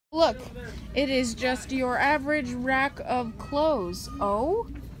Look, it is just your average rack of clothes. Oh?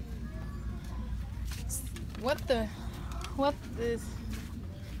 What is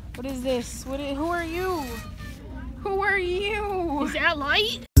this? Who are you? Who are you? Is that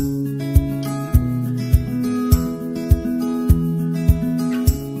light?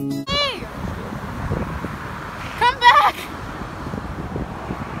 Hey! Come back!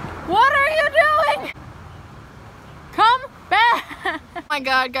 What are you doing? Come back! Oh my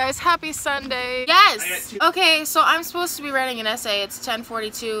god, guys, happy Sunday. Yes! Okay, so I'm supposed to be writing an essay. It's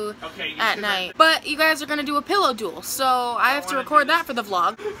 10:42 at night. But you guys are gonna do a pillow duel, so I have to record that for the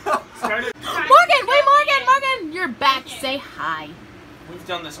vlog. Morgan! Wait, Morgan! You're back. Say hi. We've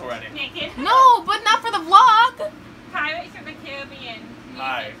done this already. Naked? No, but not for the vlog. Pirates of the Caribbean.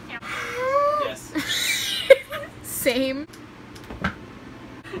 Hi. Yes. Same.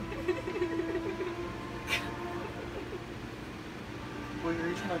 Wait, are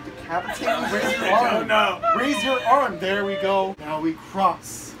you trying to decapitate me? Raise your arm. No. Raise your arm. There we go. Now we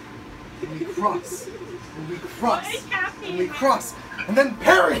cross. And we cross. And we cross. And we cross. And then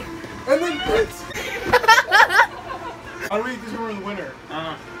parry. And then hit. How do we determine the winner?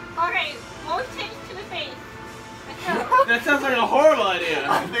 Okay, most change to the face. That sounds like a horrible idea.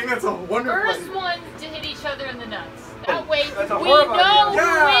 I think that's a wonderful First idea. one to hit each other in the nuts. That way That's a we horrible know idea.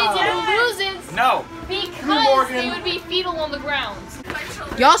 who wins and who loses. No. Because Morgan. they would be fetal on the ground.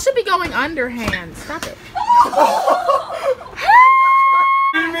 Y'all should be going underhand. Stop it.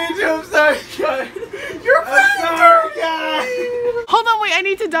 Me too, I'm sorry, guys. You're sorry, guys. Hold on, wait. I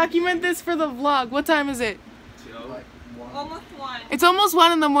need to document this for the vlog. What time is it? Almost one. It's almost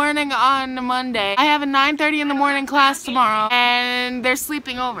 1 in the morning on Monday. I have a 9:30 in the morning class tomorrow, and they're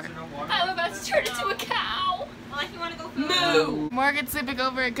sleeping over. I'm about to turn into a cow. Unless you want to go for Moo! Morgan's sleeping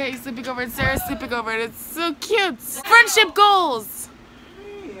over, and Katie's sleeping over, and Sarah's sleeping over, and it's so cute. Friendship goals.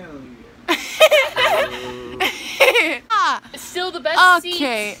 Ah, It's still the best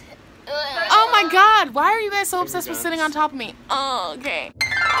okay. seat. Oh my god, why are you guys so obsessed with sitting on top of me? Oh, okay.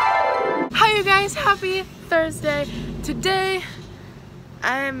 Hi you guys, happy Thursday. Today,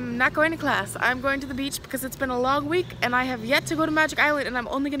 I'm not going to class. I'm going to the beach because it's been a long week and I have yet to go to Magic Island and I'm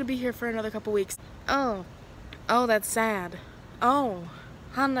only going to be here for another couple weeks. Oh, that's sad. Oh,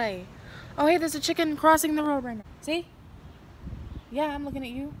 honey. Oh hey, there's a chicken crossing the road right now. See? Yeah, I'm looking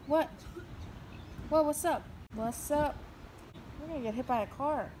at you. What? Whoa, what's up? What's up? We're gonna get hit by a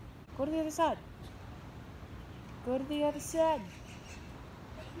car. Go to the other side. Go to the other side.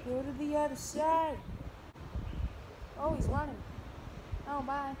 Go to the other side. Oh, he's running. Oh,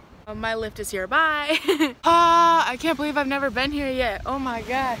 bye. My lift is here. Bye. I can't believe I've never been here yet. Oh my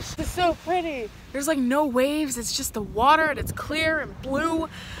gosh. It's so pretty. There's like no waves. It's just the water and it's clear and blue.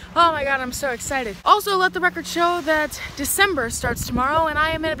 Oh my god, I'm so excited. Also, let the record show that December starts tomorrow and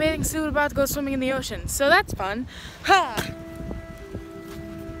I am in a bathing suit about to go swimming in the ocean. So that's fun. Ha!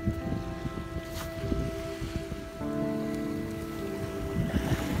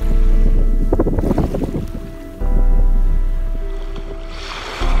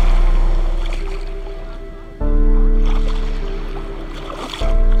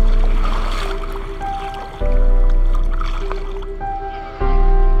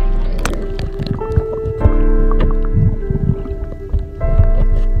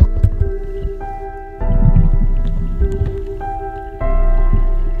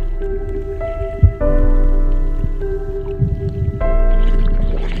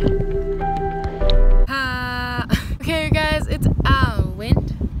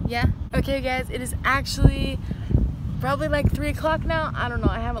 Okay guys, it is actually probably like 3 o'clock now. I don't know,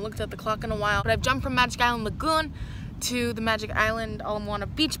 I haven't looked at the clock in a while. But I've jumped from Magic Island Lagoon to the Magic Island Ala Moana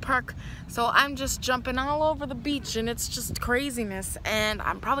Beach Park. So I'm just jumping all over the beach and it's just craziness. And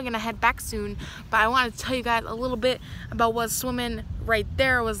I'm probably gonna head back soon. But I wanted to tell you guys a little bit about what swimming right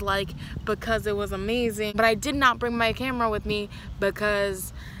there was like because it was amazing. But I did not bring my camera with me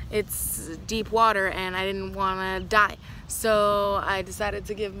because it's deep water and I didn't wanna die. So I decided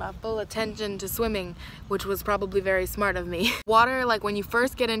to give my full attention to swimming, which was probably very smart of me. Water, like when you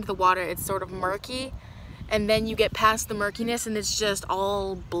first get into the water, it's sort of murky, and then you get past the murkiness and it's just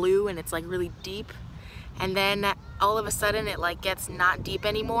all blue and it's like really deep. And then all of a sudden it like gets not deep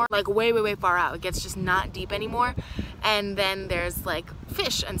anymore, like way far out. It gets just not deep anymore. And then there's like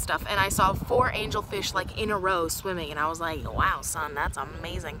fish and stuff, and I saw 4 angelfish like in a row swimming and I was like, wow son, that's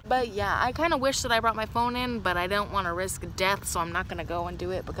amazing. But yeah, I kind of wish that I brought my phone in, but I don't want to risk death, so I'm not gonna go and do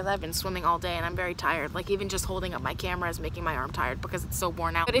it because I've been swimming all day and I'm very tired. Like even just holding up my camera is making my arm tired because it's so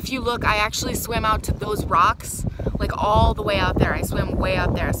worn out. But if you look, I actually swim out to those rocks, like all the way out there. I swim way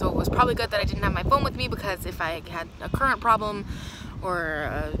out there, so it was probably good that I didn't have my phone with me because if I had a current problem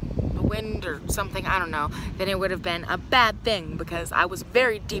or the wind or something, I don't know, then it would have been a bad thing because I was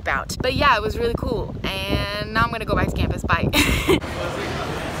very deep out. But yeah, it was really cool. And now I'm gonna go back to campus. Bye.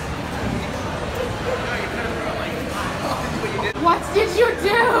 What did you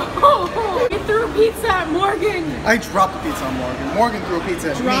do? You threw pizza at Morgan. I dropped the pizza on Morgan. Morgan threw a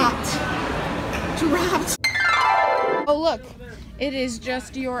pizza at me. Dropped. Oh look, it is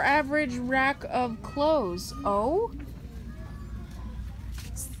just your average rack of clothes. Oh?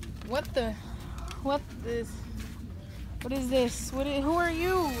 What is this? Who are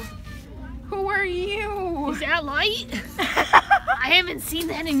you? Who are you? Is that light? I haven't seen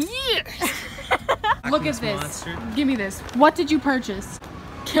that in years. Look at this. Give me this. What did you purchase?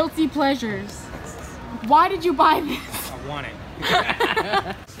 Guilty pleasures. Why did you buy this? I want it.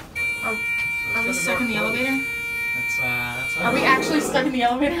 Are we stuck in the elevator? That's Are we actually stuck in the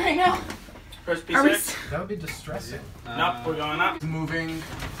elevator right now? First Are we piece. That would be distressing. Nope, we're going up. Moving.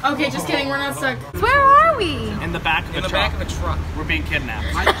 Okay, just kidding. We're not stuck. Where are we? In the back of the truck. back of a truck. We're being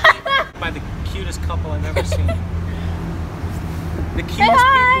kidnapped. By the cutest couple I've ever seen. The cutest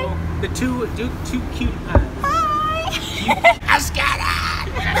people. The two cute pies. I scared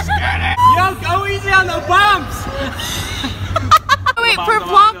it! Yo, go easy on the bumps! Wait, for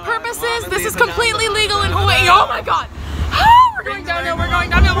vlog purposes, this is completely legal in Hawaii. Oh my god! Oh, we're going downhill, we're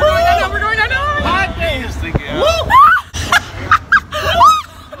going downhill, we're going downhill, we're going downhill!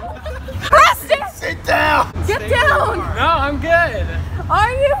 Preston! Sit down! Get down! No, I'm good.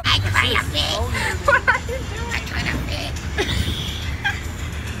 Are you? I try to fit. What are you doing? I try to fit.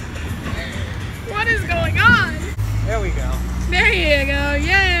 What is going on? There we go. There you go,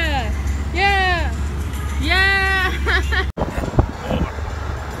 yeah! Yeah! Yeah!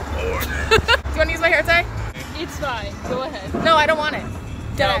 Do you want to use my hair tie? It's fine. Go ahead. No, I don't want it.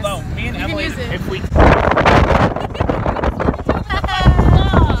 Dennis. No, me and you can Emily, use it. if we... You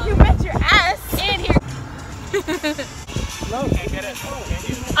bet your ass! In here. Can't get it.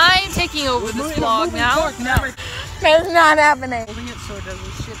 I'm taking over this vlog now. That's not happening.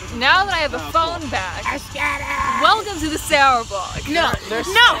 Now that I have the phone back, welcome to the Sour Vlog. No. There's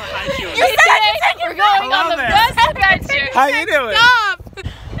No! You said We're going on the there. best adventure. How you doing? Stop!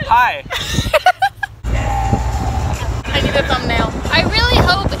 Hi. I need a thumbnail. I really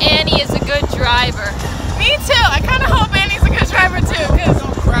hope Annie is a good driver. Me too. I kind of hope Annie's a good driver too. Cause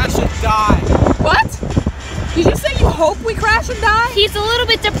Crash and die. what? Did you say you hope we crash and die? He's a little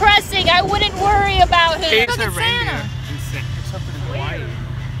bit depressing. I wouldn't worry about him. It's Look a at Santa.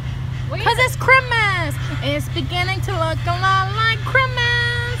 Cause it's Christmas. It's beginning to look a lot like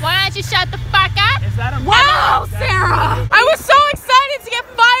Christmas. Why don't you shut the fuck up? Is that a... Wow, Sarah! I was so excited to get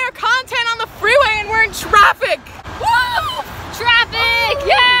fire content on the freeway and we're in traffic. Woo! Traffic!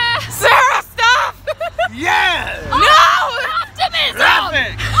 Yeah! Sarah, stop! Yeah! No! Optimism!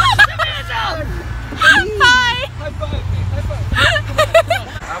 Traffic! Optimism! Hi! High five. High five.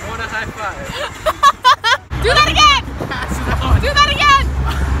 I want a high five. Do that again! Do that again!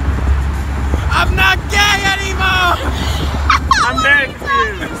 I'm not gay anymore! I'm very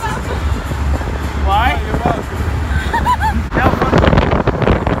confused. Why? You're welcome.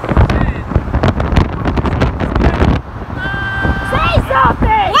 Say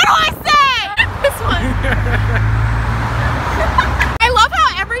something! What do I say? This one. I love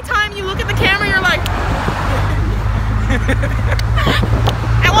how every time you look at the camera, you're like,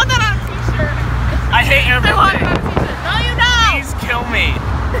 I want that on a t-shirt. I hate I want it everything. on a t-shirt. No, you don't. Please kill me.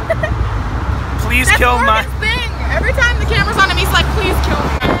 Please That's kill my... Morgan's thing. Every time the camera's on him, he's like, please kill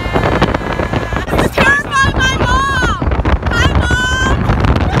me. This is terrifying my mom. Hi, Mom.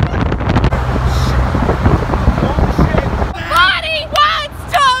 Somebody once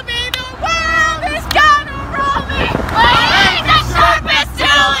told me the world is gonna roll me. Like the sharpest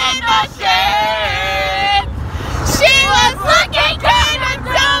tool in the shed. She was looking kind of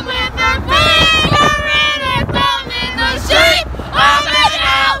dumb with her finger in it, thumb in the shape of an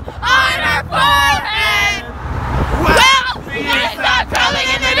L on her forehead. Well, they stop coming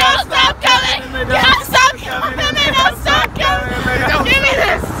and they don't stop coming. Don't stop coming and they don't stop coming. Give me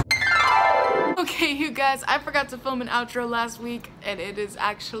this. Okay, you guys, I forgot to film an outro last week, and it is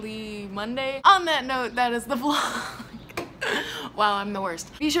actually Monday. On that note, that is the vlog. Wow, I'm the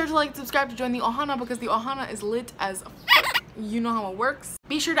worst. Be sure to like and subscribe to join the OHANA because the OHANA is lit as you know how it works.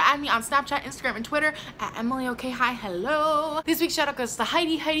 Be sure to add me on Snapchat, Instagram, and Twitter at Emily OK Hi Hello. This week's shout out goes to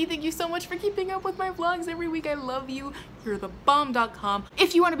Heidi. Heidi, thank you so much for keeping up with my vlogs every week. I love you. You're the bomb.com.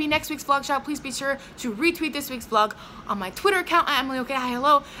 If you want to be next week's vlog shout, please be sure to retweet this week's vlog on my Twitter account at Emily OK Hi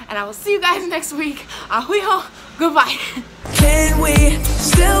Hello. And I will see you guys next week. Ahuiho. Goodbye. Can we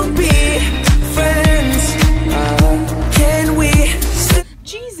still be friends? Can we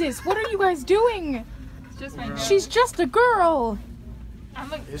Jesus, what are you guys doing? It's just my She's just a girl.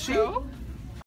 I'm a Is she? girl.